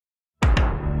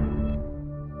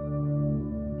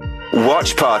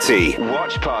Watch Party.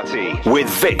 Watch Party with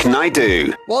Vic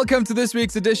Naidu. Welcome to this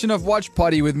week's edition of Watch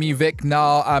Party with me, Vic.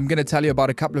 Now, I'm going to tell you about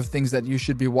a couple of things that you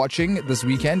should be watching this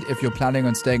weekend if you're planning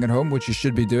on staying at home, which you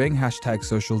should be doing, hashtag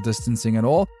social distancing and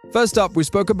all. First up, we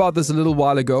spoke about this a little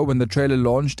while ago when the trailer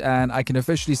launched, and I can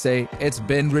officially say it's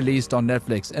been released on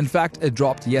Netflix. In fact, it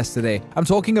dropped yesterday. I'm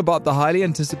talking about the highly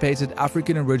anticipated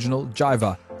African original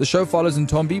Jiva. The show follows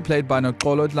Ntombi, played by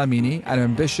Noxolo Dlamini, an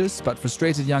ambitious but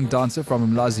frustrated young dancer from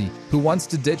Umlazi, who wants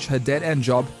to ditch her dead-end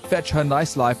job, fetch her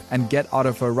nice life, and get out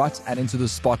of her rut and into the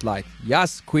spotlight.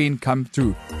 Yes, Queen, come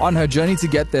through. On her journey to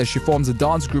get there, she forms a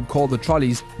dance group called the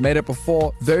Trolleys, made up of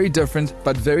 4 very different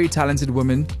but very talented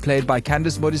women, played by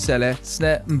Candice Modisele,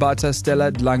 Sne Mbata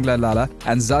Stella Dlanglalala,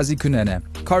 and Zazi Kunene.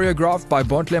 Choreographed by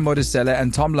Bontle Modisele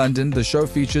and Tom London, the show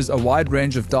features a wide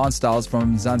range of dance styles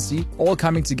from Mzansi, all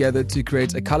coming together to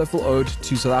create a colorful ode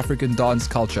to South African dance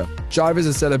culture. Jive is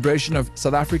a celebration of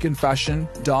South African fashion,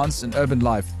 dance, and urban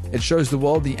life. It shows the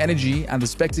world the energy and the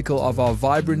spectacle of our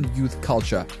vibrant youth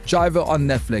culture. Jive on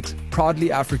Netflix,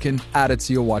 proudly African, add it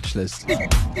to your watch list.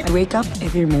 I wake up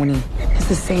every morning. It's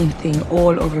the same thing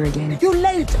all over again. You're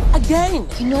late again.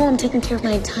 You know I'm taking care of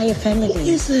my entire family. It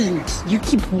isn't. You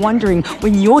keep wondering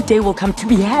when your day will come to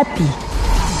be happy.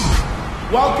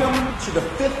 Welcome to the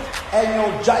 5th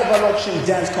annual Jive Auction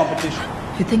Dance Competition.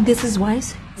 You think this is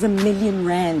wise? It's R1 million.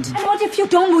 And what if you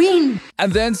don't win?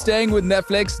 And then staying with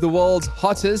Netflix, the world's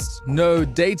hottest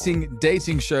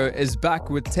dating show is back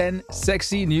with 10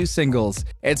 sexy new singles.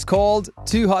 It's called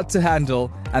Too Hot to Handle,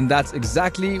 and that's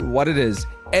exactly what it is.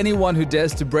 Anyone who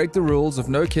dares to break the rules of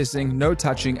no kissing, no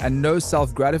touching, and no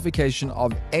self-gratification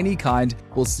of any kind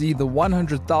will see the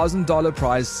 $100,000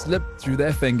 prize slip through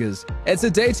their fingers. It's a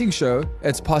dating show.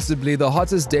 It's possibly the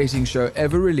hottest dating show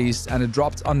ever released, and it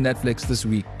dropped on Netflix this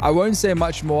week. I won't say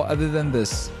much more other than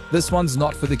this. This one's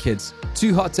not for the kids.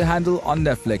 Too Hot to Handle on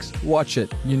Netflix. Watch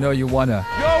it. You know you wanna.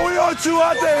 Yo, we are too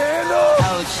hot to handle!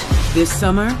 Ouch. This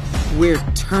summer, we're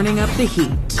turning up the heat.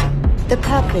 The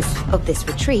purpose of this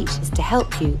retreat is to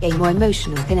help you gain more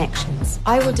emotional connections.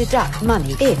 I will deduct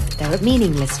money if there are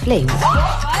meaningless flings.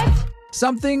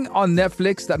 Something on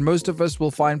Netflix that most of us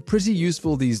will find pretty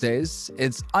useful these days,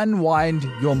 it's Unwind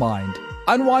Your Mind.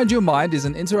 Unwind Your Mind is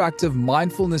an interactive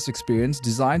mindfulness experience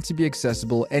designed to be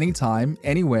accessible anytime,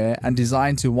 anywhere, and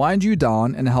designed to wind you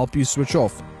down and help you switch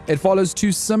off. It follows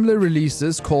 2 similar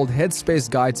releases called Headspace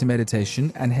Guide to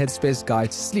Meditation and Headspace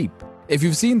Guide to Sleep. If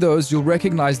you've seen those, you'll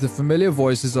recognize the familiar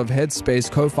voices of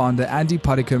Headspace co-founder Andy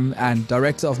Puddicombe and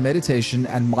director of meditation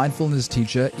and mindfulness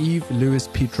teacher Eve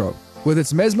Lewis-Petro. With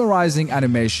its mesmerizing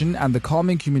animation and the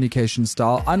calming communication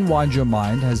style, Unwind Your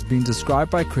Mind has been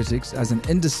described by critics as an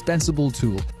indispensable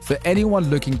tool for anyone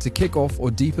looking to kick off or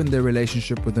deepen their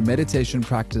relationship with a meditation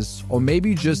practice, or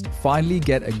maybe just finally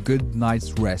get a good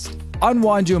night's rest.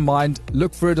 Unwind Your Mind,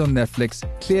 look for it on Netflix,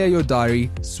 clear your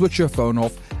diary, switch your phone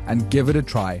off, and give it a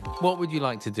try. What would you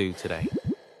like to do today?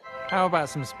 How about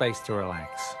some space to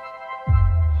relax?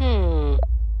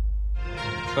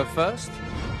 But first,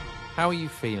 how are you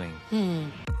feeling?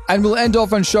 And we'll end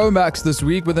off on Showmax this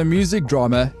week with a music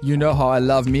drama. You know how I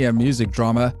love me a music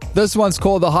drama. This one's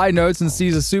called The High Notes and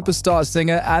sees a superstar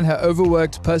singer and her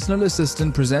overworked personal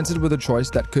assistant presented with a choice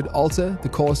that could alter the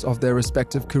course of their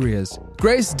respective careers.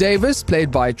 Grace Davis, played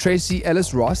by Tracy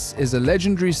Ellis Ross, is a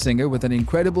legendary singer with an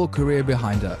incredible career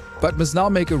behind her, but must now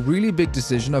make a really big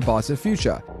decision about her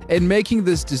future. In making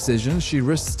this decision, she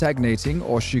risks stagnating,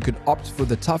 or she could opt for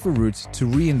the tougher route to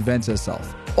reinvent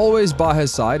herself. Always by her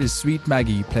side is Sweet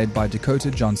Maggie, played by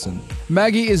Dakota Johnson.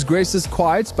 Maggie is Grace's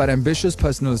quiet but ambitious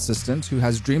personal assistant who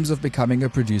has dreams of becoming a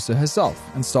producer herself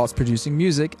and starts producing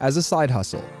music as a side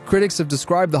hustle. Critics have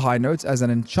described The High Notes as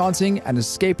an enchanting and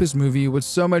escapist movie with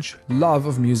so much love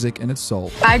of music in its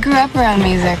soul. I grew up around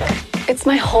music. It's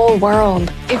my whole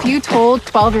world. If you told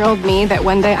 12-year-old me that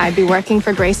one day I'd be working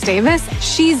for Grace Davis,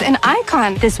 she's an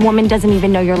icon. This woman doesn't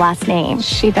even know your last name.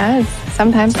 She does,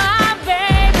 sometimes. Stop.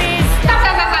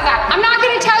 I'm not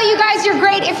going to tell you guys you're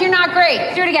great if you're not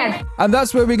great. Do it again. And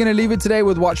that's where we're going to leave it today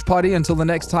with Watch Party. Until the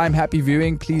next time, happy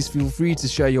viewing. Please feel free to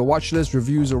share your watch list,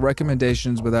 reviews, or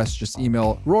recommendations with us. Just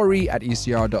email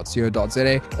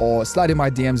rory@ecr.co.za or slide in my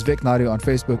DMs, Vic Naidu, on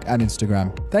Facebook and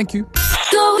Instagram. Thank you.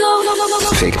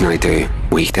 Vic Naidu,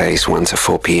 weekdays 1 to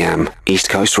 4 p.m. East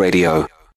Coast Radio.